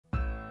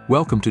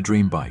Welcome to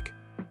Dream Bike.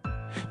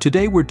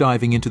 Today we're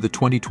diving into the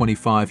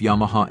 2025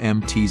 Yamaha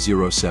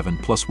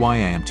MT-07 Plus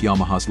Y-AMT,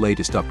 Yamaha's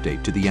latest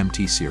update to the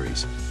MT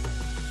series.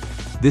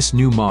 This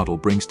new model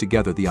brings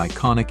together the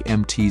iconic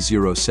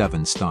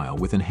MT-07 style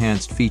with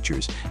enhanced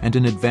features and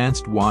an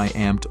advanced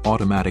Y-AMT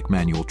automatic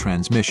manual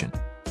transmission,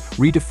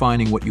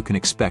 redefining what you can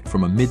expect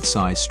from a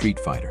mid-size street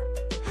fighter.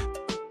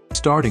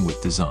 Starting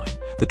with design,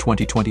 the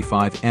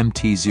 2025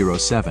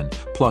 MT-07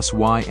 Plus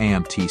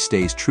Y-AMT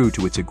stays true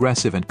to its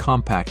aggressive and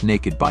compact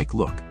naked bike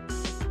look.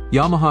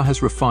 Yamaha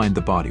has refined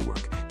the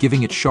bodywork,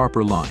 giving it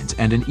sharper lines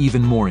and an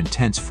even more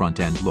intense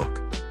front-end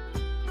look.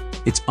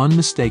 It's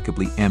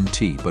unmistakably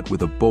MT but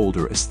with a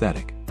bolder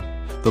aesthetic.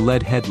 The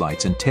LED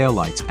headlights and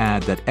taillights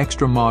add that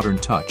extra modern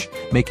touch,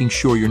 making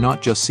sure you're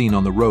not just seen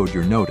on the road,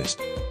 you're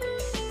noticed.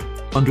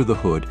 Under the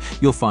hood,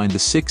 you'll find the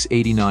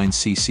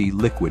 689cc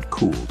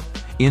liquid-cooled,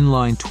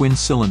 inline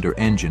twin-cylinder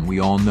engine we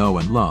all know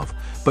and love,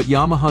 but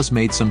Yamaha's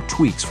made some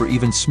tweaks for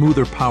even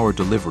smoother power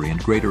delivery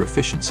and greater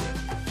efficiency.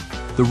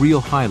 The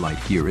real highlight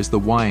here is the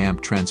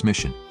Y-AMT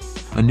transmission,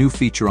 a new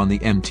feature on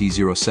the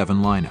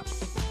MT-07 lineup.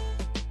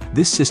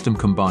 This system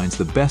combines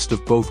the best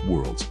of both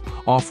worlds,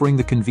 offering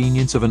the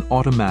convenience of an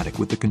automatic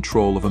with the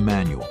control of a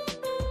manual.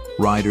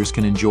 Riders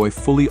can enjoy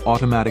fully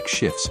automatic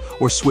shifts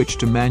or switch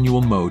to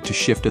manual mode to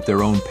shift at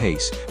their own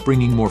pace,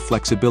 bringing more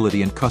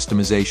flexibility and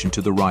customization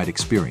to the ride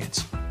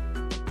experience.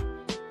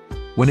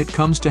 When it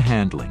comes to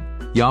handling,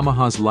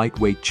 Yamaha's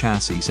lightweight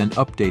chassis and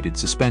updated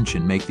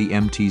suspension make the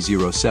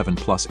MT-07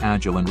 Plus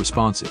agile and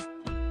responsive,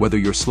 whether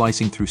you're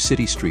slicing through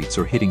city streets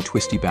or hitting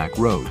twisty back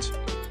roads.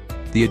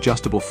 The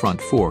adjustable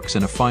front forks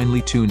and a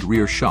finely tuned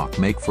rear shock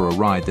make for a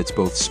ride that's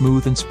both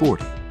smooth and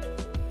sporty.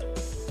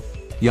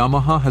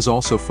 Yamaha has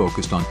also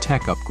focused on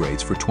tech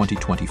upgrades for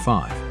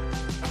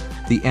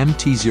 2025. The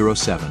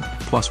MT-07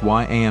 Plus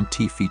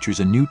Y-AMT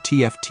features a new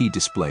TFT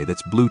display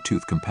that's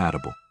Bluetooth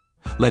compatible,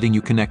 letting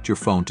you connect your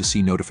phone to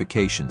see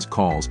notifications,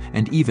 calls,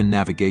 and even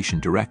navigation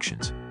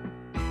directions.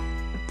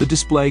 The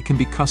display can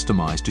be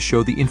customized to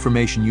show the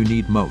information you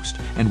need most,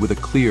 and with a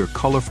clear,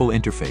 colorful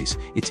interface,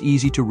 it's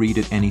easy to read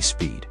at any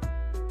speed.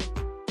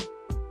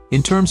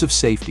 In terms of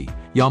safety,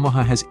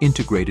 Yamaha has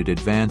integrated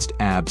advanced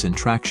ABS and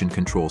traction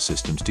control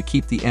systems to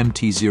keep the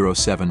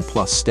MT-07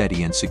 Plus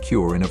steady and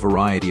secure in a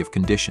variety of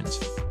conditions.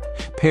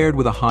 Paired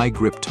with a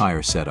high-grip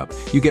tire setup,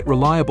 you get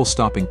reliable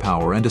stopping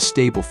power and a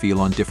stable feel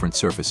on different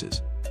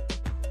surfaces.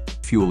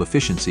 Fuel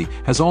efficiency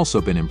has also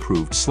been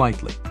improved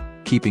slightly,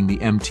 keeping the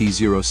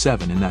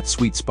MT-07 in that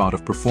sweet spot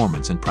of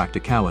performance and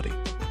practicality.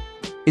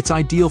 It's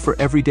ideal for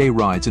everyday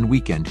rides and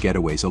weekend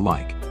getaways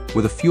alike,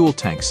 with a fuel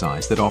tank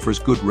size that offers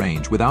good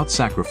range without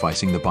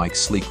sacrificing the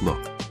bike's sleek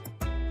look.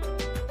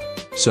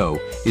 So,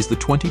 is the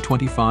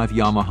 2025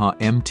 Yamaha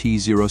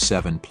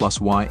MT-07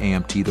 Plus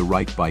Y-AMT the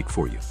right bike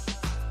for you?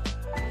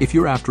 If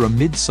you're after a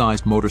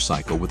mid-sized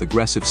motorcycle with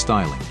aggressive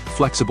styling,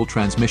 flexible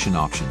transmission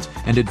options,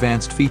 and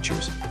advanced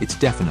features, it's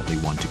definitely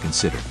one to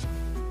consider.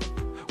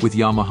 With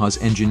Yamaha's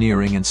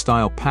engineering and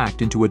style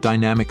packed into a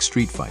dynamic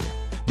street fighter,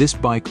 this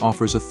bike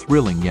offers a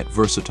thrilling yet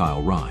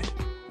versatile ride.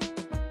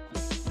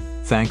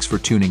 Thanks for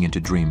tuning into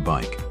Dream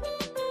Bike.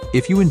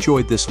 If you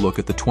enjoyed this look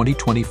at the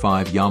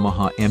 2025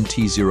 Yamaha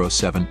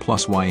MT-07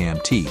 Plus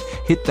Y-AMT,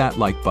 hit that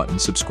like button,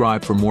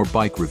 subscribe for more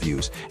bike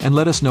reviews, and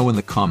let us know in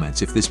the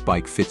comments if this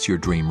bike fits your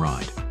dream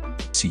ride.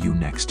 See you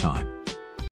next time.